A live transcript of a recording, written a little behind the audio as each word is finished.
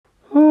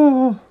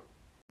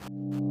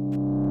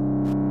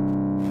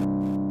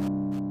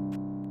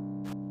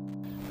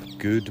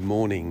Good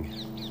morning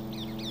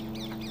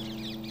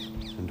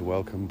and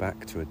welcome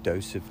back to A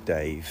Dose of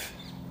Dave.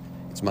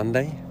 It's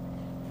Monday.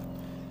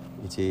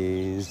 It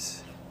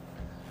is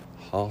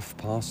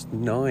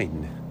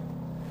 9:30.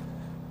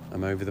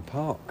 I'm over the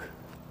park.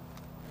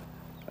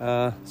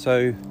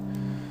 So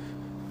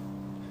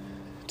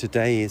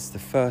today is the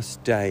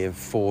first day of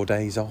 4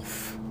 days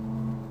off.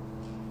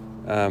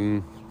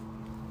 My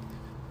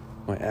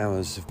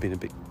hours have been a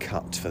bit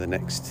cut for the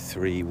next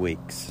 3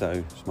 weeks, so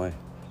it's my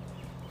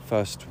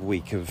first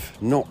week of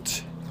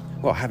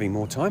having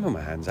more time on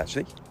my hands,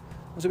 actually.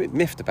 I was a bit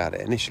miffed about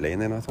it initially,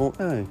 and then I thought,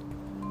 no,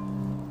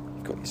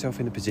 you've got yourself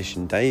in a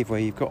position, Dave,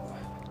 where you've got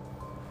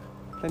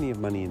plenty of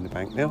money in the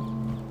bank now.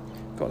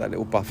 Got that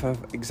little buffer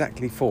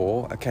exactly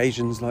for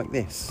occasions like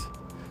this.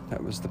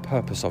 That was the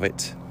purpose of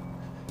it,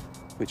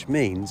 which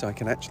means I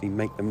can actually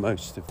make the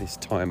most of this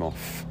time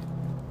off.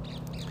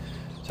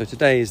 So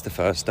today is the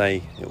first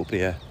day. It will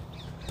be a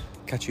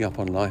catching up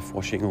on life,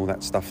 washing, all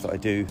that stuff that I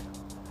do.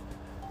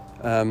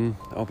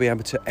 I'll be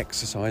able to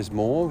exercise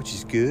more, which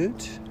is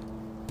good.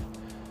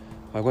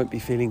 I won't be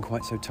feeling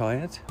quite so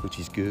tired, which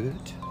is good.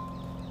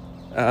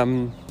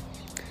 I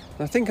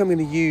think I'm going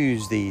to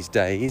use these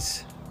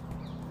days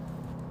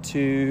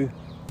to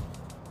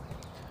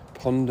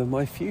ponder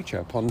my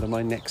future, ponder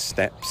my next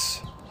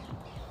steps.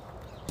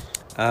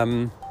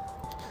 I'm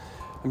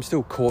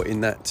still caught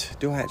in that,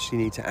 do I actually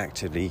need to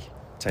actively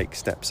take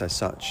steps as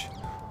such?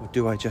 Or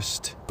do I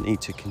just need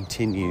to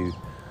continue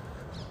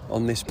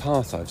on this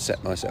path I've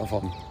set myself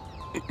on?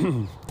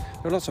 There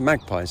are lots of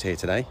magpies here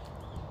today,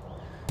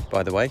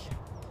 by the way.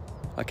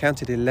 I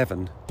counted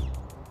 11.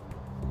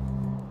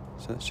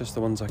 So that's just the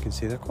ones I can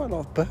see. There are quite a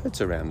lot of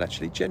birds around,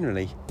 actually,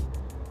 generally.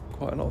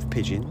 Quite a lot of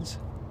pigeons.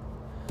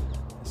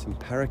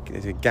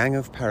 There's a gang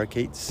of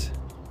parakeets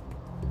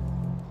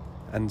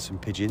and some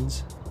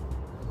pigeons.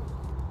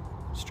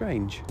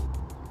 Strange.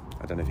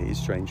 I don't know if it is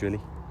strange,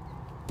 really.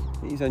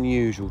 It is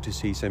unusual to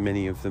see so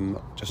many of them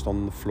just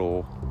on the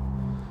floor.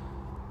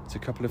 It's a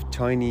couple of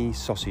tiny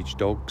sausage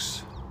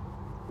dogs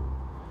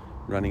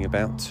running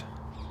about.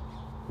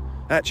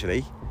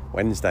 Actually,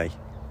 Wednesday.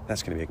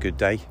 That's going to be a good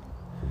day.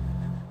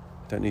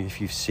 Don't know if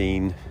you've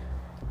seen,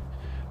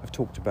 I've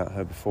talked about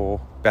her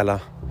before,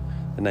 Bella,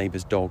 the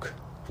neighbour's dog.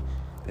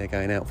 They're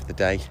going out for the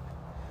day.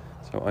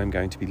 So I'm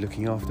going to be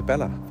looking after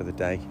Bella for the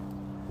day,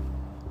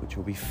 which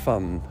will be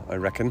fun, I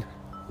reckon.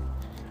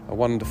 A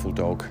wonderful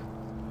dog.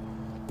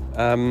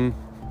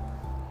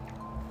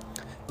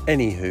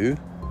 Anywho,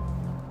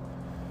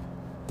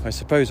 I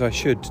suppose I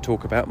should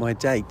talk about my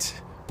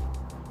date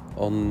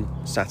on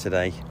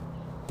Saturday.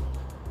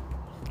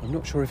 I'm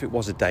not sure if it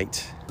was a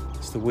date.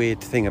 It's the weird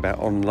thing about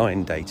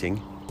online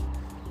dating,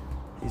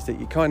 is that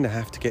you kind of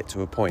have to get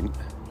to a point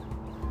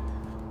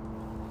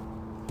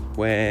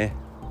where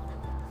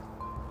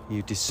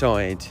you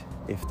decide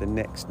if the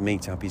next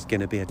meetup is going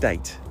to be a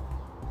date.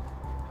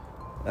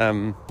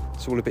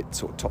 It's all a bit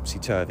sort of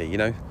topsy-turvy, you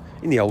know.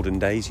 In the olden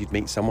days, you'd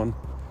meet someone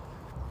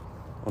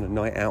on a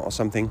night out or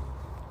something,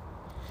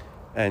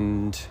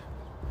 and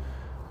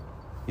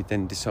you'd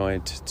then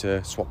decide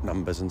to swap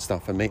numbers and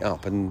stuff and meet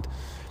up, and,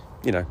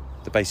 you know,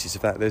 the basis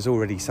of that, there's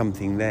already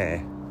something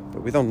there.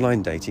 But with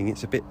online dating,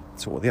 it's a bit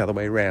sort of the other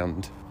way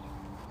round.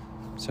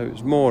 So it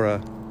was more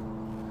a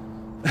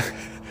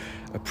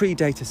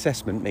pre-date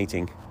assessment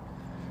meeting.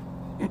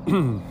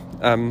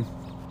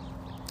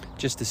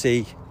 Just to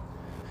see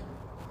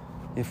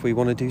if we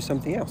want to do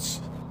something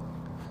else.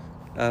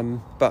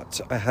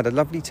 But I had a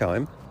lovely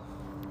time.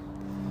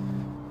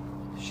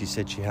 She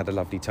said she had a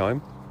lovely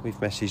time. We've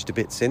messaged a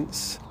bit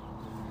since.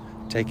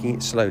 Taking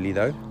it slowly,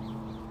 though.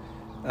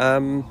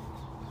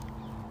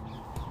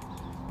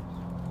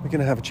 We're going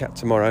to have a chat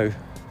tomorrow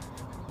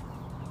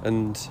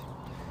and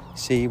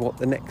see what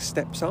the next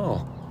steps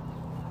are.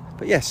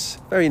 But yes,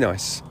 very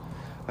nice.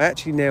 I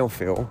actually now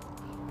feel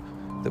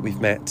that we've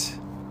met,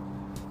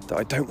 that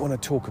I don't want to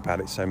talk about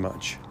it so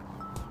much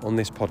on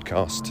this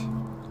podcast.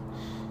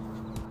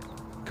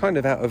 Kind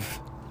of out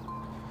of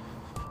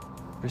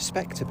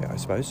respect a bit, I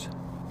suppose.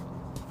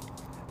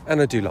 And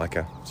I do like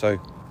her, so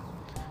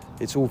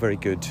it's all very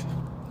good.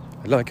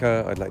 I like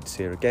her, I'd like to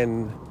see her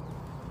again.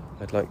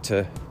 I'd like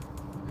to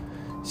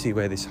see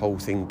where this whole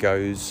thing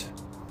goes.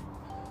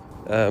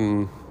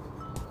 And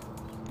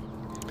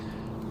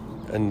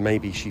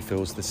maybe she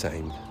feels the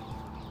same.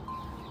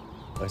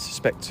 I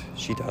suspect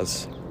she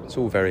does. It's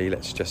all very,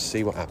 let's just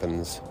see what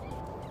happens.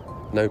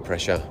 No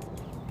pressure.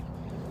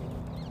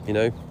 You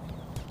know?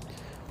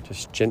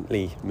 Just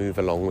gently move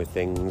along with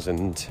things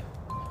and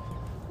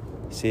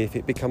see if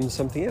it becomes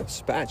something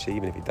else. But actually,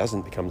 even if it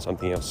doesn't become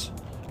something else,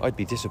 I'd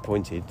be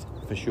disappointed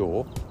for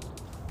sure.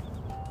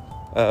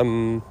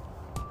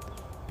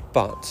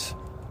 But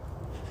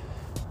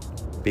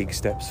big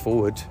steps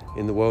forward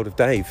in the world of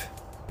Dave.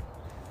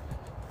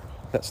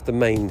 That's the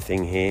main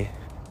thing here.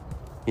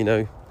 You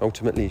know,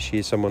 ultimately she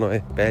is someone I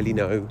barely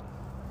know.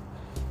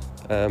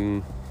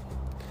 But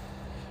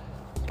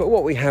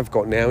what we have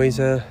got now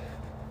is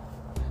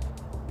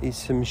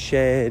some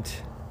shared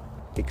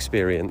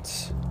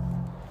experience,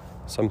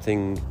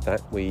 something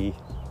that we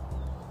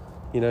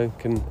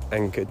can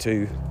anchor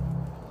to,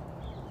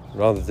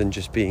 rather than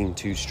just being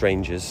two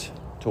strangers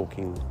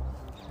talking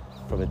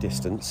from a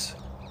distance.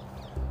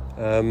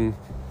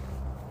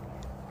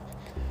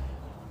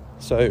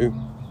 So,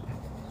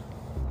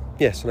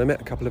 yes, and I met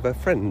a couple of her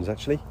friends,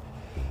 actually.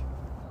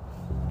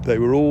 They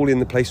were all in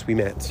the place we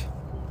met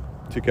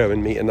to go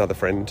and meet another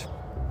friend.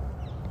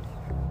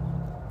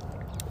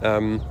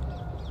 So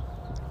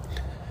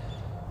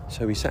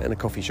we sat in a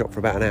coffee shop for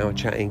about an hour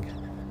chatting.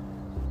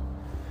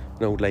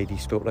 An old lady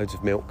spilt loads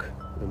of milk,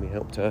 and we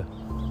helped her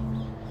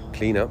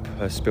clean up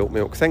her spilt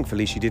milk.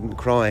 Thankfully, she didn't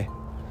cry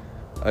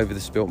over the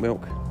spilt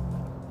milk,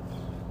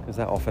 because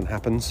that often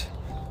happens.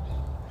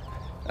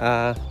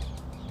 So,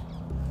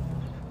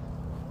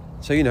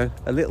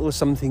 a little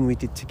something we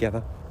did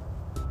together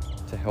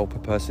to help a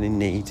person in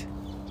need.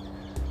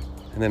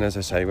 And then, as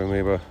I say, when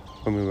we were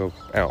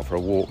out for a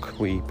walk,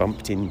 we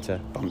bumped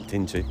into,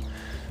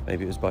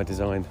 maybe it was by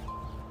design,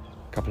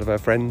 a couple of her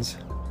friends.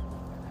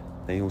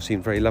 They all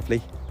seemed very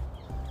lovely.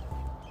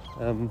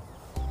 In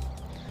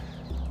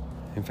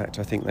fact,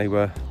 I think they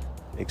were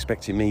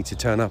expecting me to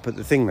turn up at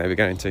the thing they were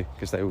going to,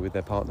 because they were with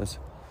their partners,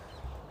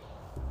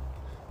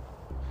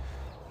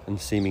 and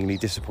seemingly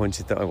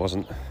disappointed that I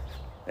wasn't.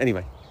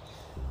 Anyway,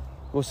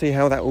 we'll see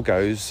how that all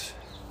goes.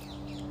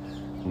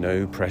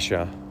 No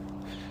pressure.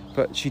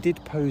 But she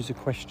did pose a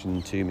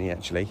question to me,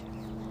 actually.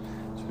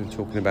 So we were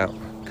talking about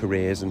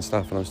careers and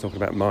stuff, and I was talking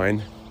about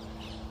mine.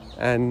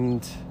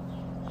 And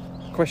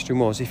the question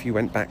was, if you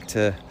went back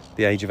to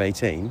the age of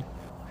 18,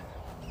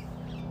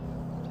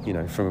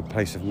 from a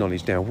place of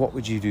knowledge now, what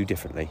would you do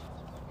differently?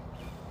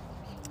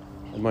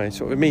 And my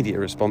sort of immediate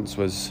response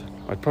was,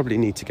 I'd probably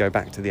need to go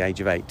back to the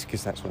age of 8,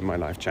 because that's when my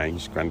life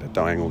changed. Granddad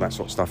dying, all that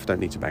sort of stuff. Don't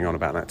need to bang on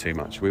about that too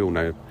much. We all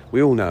know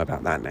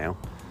about that now.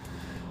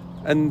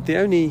 And the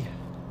only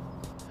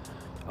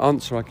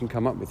answer I can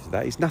come up with to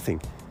that is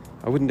nothing.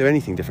 I wouldn't do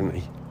anything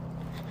differently.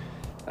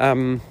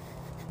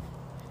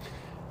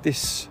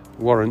 This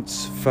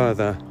warrants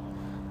further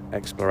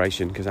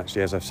exploration, because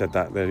actually, as I've said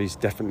that, there is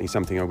definitely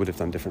something I would have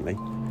done differently.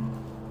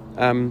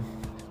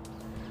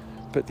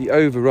 But the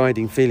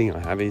overriding feeling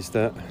I have is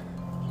that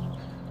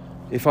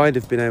if I'd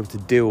have been able to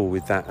deal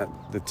with that at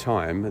the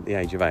time, at the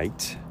age of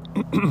 8,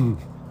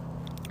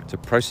 to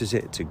process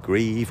it, to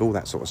grieve, all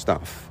that sort of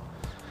stuff,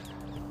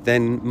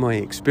 then my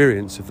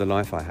experience of the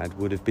life I had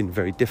would have been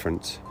very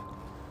different.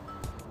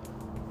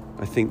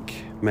 I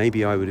think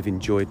maybe I would have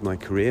enjoyed my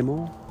career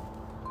more.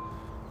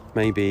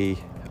 Maybe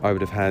I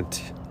would have had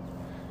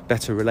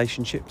better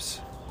relationships.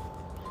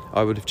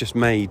 I would have just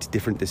made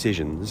different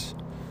decisions.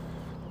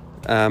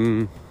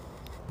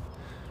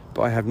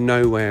 But I have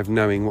no way of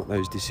knowing what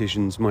those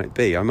decisions might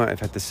be. I might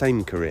have had the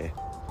same career,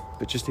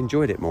 but just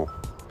enjoyed it more.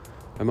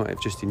 I might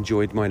have just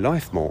enjoyed my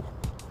life more.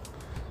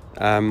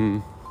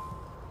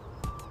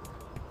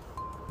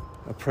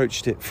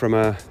 Approached it from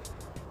a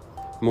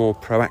more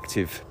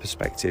proactive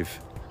perspective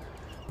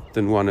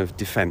than one of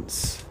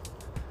defence,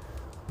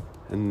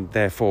 and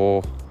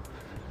therefore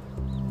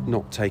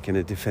not taken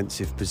a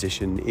defensive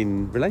position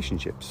in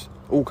relationships.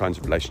 All kinds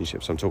of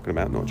relationships I'm talking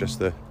about, not just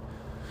the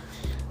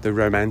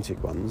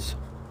romantic ones.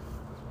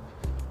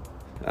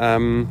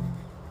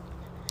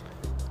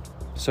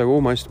 So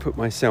almost put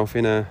myself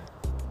in a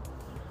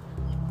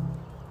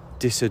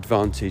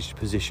disadvantaged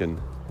position,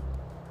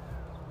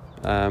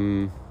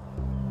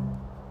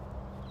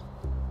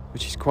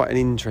 which is quite an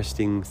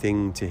interesting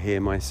thing to hear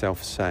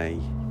myself say.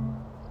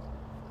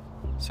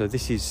 So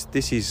this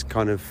is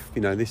kind of,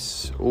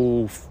 this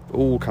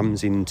all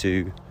comes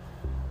into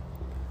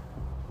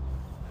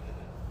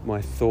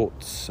my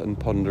thoughts and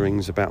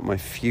ponderings about my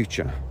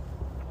future.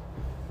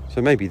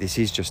 So maybe this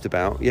is just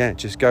about,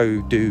 just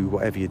go do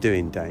whatever you're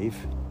doing, Dave.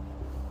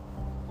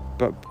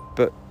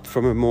 But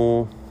from a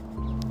more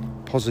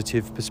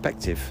positive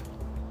perspective,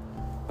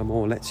 a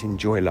more let's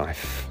enjoy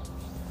life,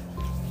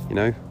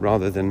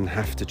 rather than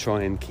have to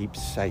try and keep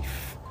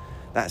safe.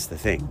 That's the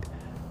thing.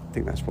 I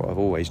think that's what I've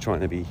always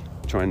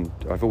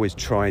I've always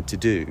tried to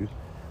do,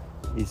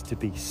 is to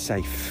be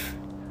safe.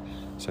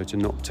 So to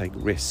not take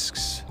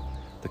risks,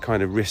 the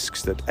kind of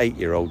risks that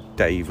 8-year-old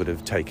Dave would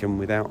have taken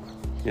without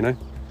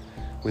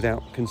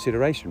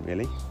consideration,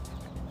 really.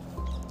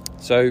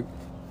 So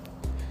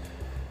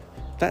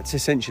that's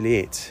essentially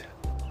it.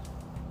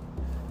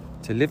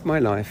 To live my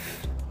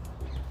life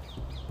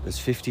as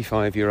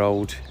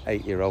 55-year-old,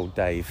 8-year-old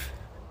Dave,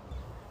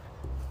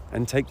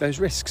 and take those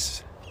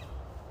risks.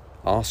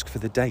 Ask for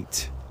the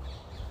date.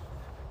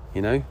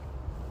 Go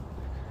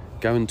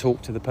and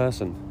talk to the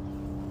person.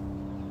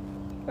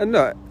 And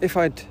look, if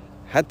I'd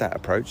had that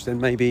approach, then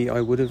maybe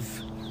I would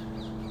have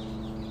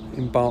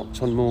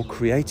embarked on more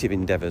creative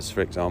endeavours,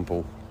 for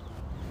example.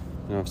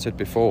 I've said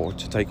before,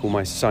 to take all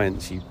my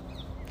sciencey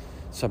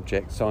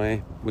subjects,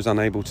 I was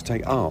unable to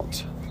take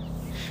art.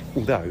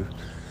 Although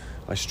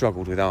I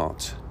struggled with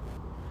art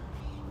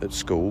at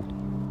school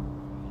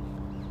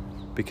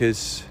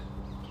because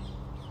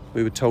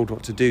we were told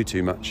what to do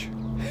too much,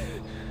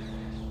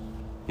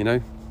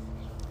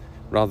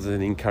 rather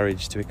than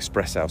encouraged to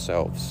express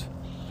ourselves,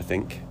 I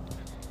think.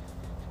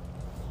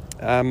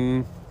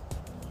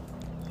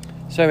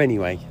 So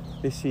anyway,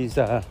 this is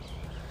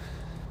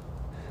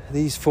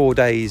these 4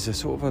 days are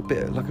sort of a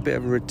bit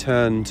of a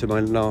return to my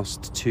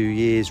last 2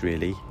 years,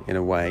 really, in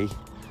a way.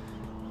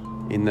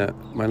 In that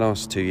my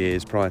last 2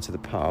 years prior to the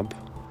pub,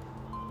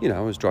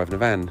 I was driving a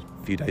van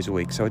a few days a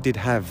week, so I did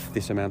have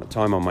this amount of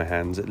time on my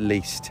hands at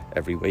least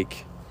every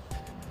week.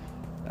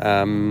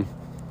 And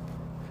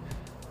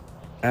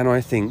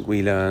I think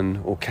we learn,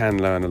 or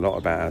can learn, a lot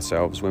about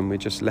ourselves when we're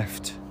just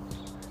left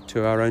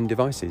to our own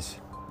devices.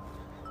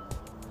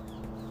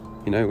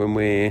 When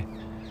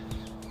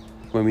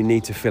we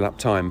need to fill up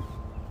time,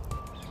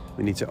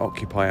 we need to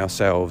occupy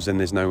ourselves, and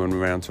there's no one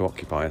around to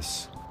occupy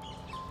us.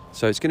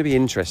 So it's going to be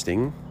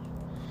interesting.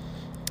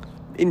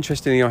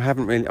 Interestingly, I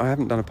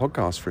haven't done a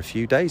podcast for a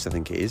few days, I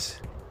think it is.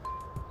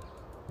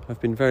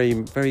 I've been very,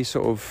 very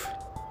sort of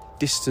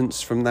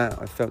distanced from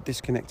that. I felt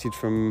disconnected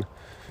from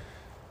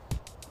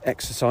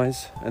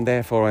exercise, and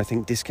therefore I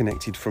think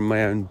disconnected from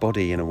my own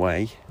body in a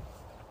way.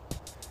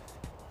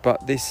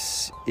 But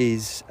this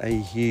is a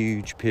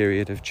huge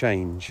period of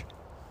change,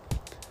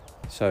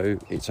 so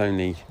it's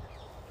only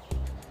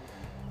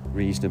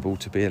reasonable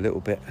to be a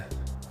little bit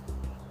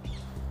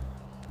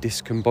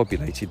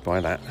discombobulated by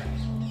that.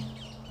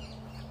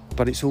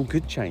 But it's all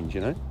good change,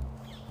 The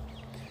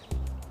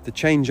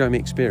change I'm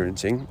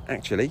experiencing,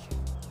 actually,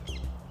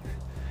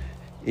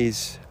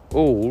 is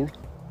all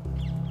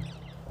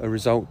a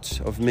result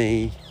of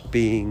me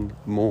being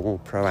more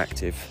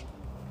proactive.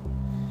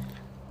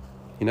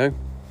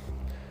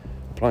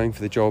 Applying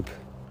for the job,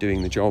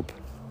 doing the job,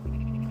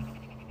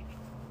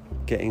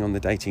 getting on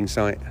the dating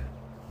site,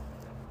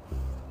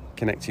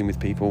 connecting with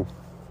people.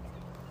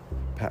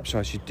 Perhaps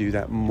I should do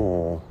that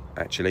more,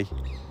 actually.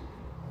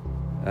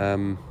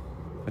 I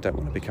don't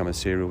want to become a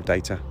serial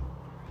dater.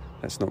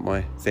 That's not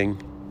my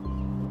thing.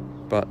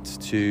 But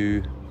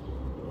to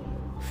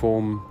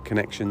form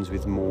connections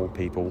with more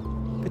people,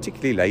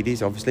 particularly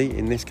ladies, obviously,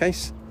 in this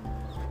case.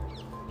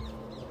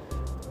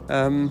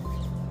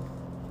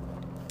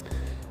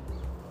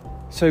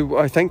 So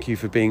I thank you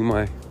for being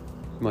my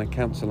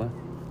counsellor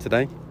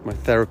today, my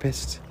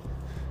therapist.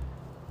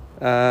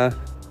 I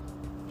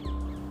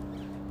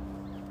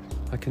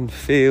can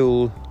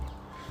feel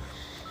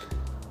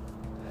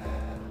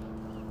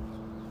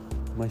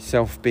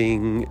myself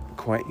being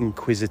quite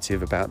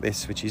inquisitive about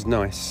this, which is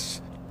nice.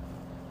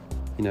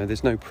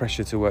 There's no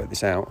pressure to work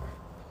this out.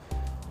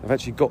 I've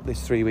actually got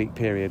this 3-week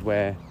period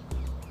where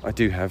I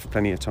do have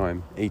plenty of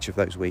time each of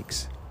those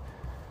weeks,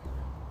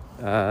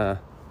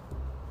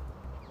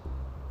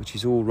 which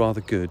is all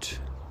rather good,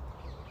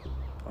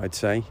 I'd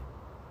say.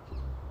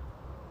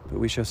 But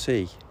we shall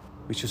see.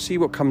 We shall see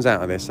what comes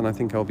out of this, and I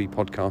think I'll be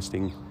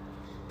podcasting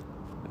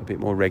a bit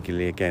more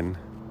regularly again.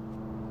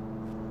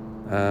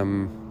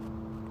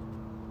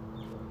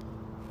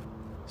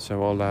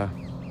 So I'll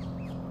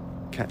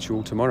catch you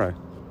all tomorrow.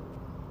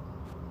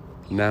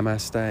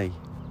 Namaste.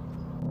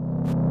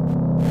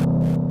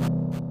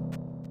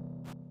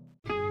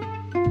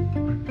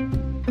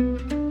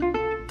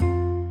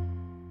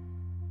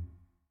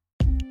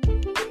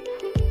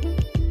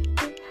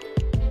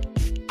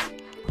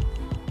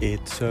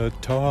 It's a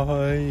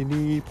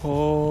tiny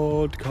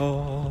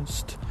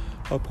podcast,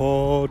 a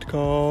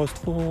podcast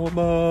for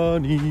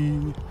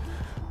money.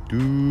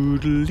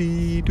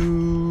 Doodly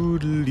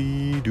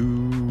doodly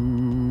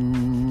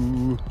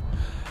doo.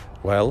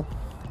 Well,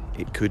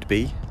 it could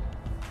be,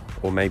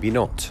 or maybe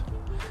not.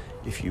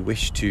 If you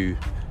wish to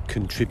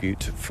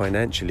contribute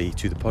financially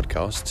to the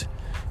podcast,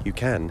 you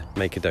can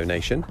make a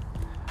donation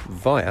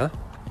via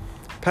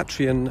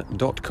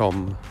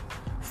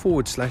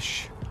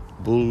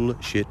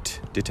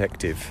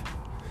patreon.com/bullshitdetective.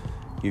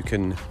 You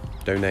can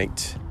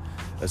donate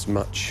as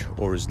much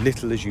or as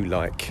little as you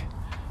like,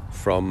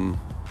 from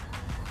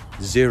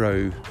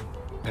 £0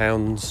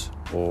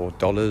 or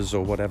dollars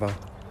or whatever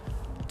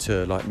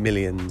to like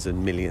millions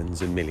and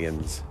millions and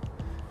millions,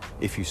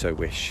 if you so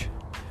wish.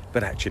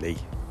 But actually,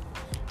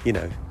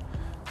 the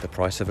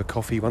price of a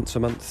coffee once a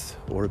month,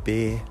 or a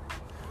beer,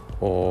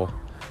 or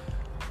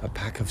a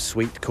pack of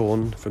sweet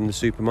corn from the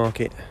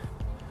supermarket,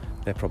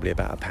 they're probably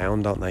about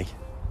 £1, aren't they?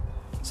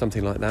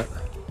 Something like that.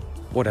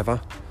 Whatever.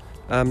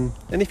 And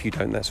if you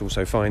don't, that's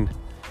also fine,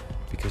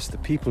 because the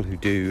people who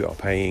do are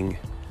paying,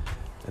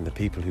 and the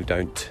people who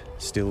don't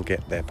still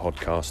get their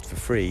podcast for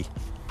free,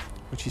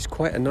 which is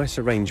quite a nice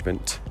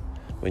arrangement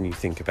when you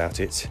think about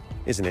it,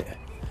 isn't it?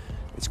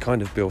 It's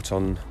kind of built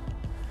on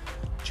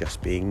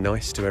just being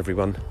nice to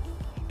everyone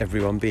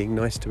being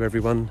nice to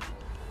everyone,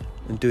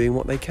 and doing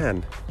what they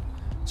can.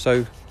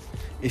 So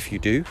if you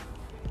do,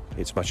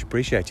 it's much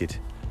appreciated.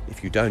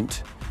 If you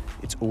don't,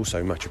 it's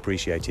also much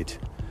appreciated.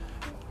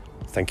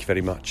 Thank you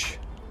very much.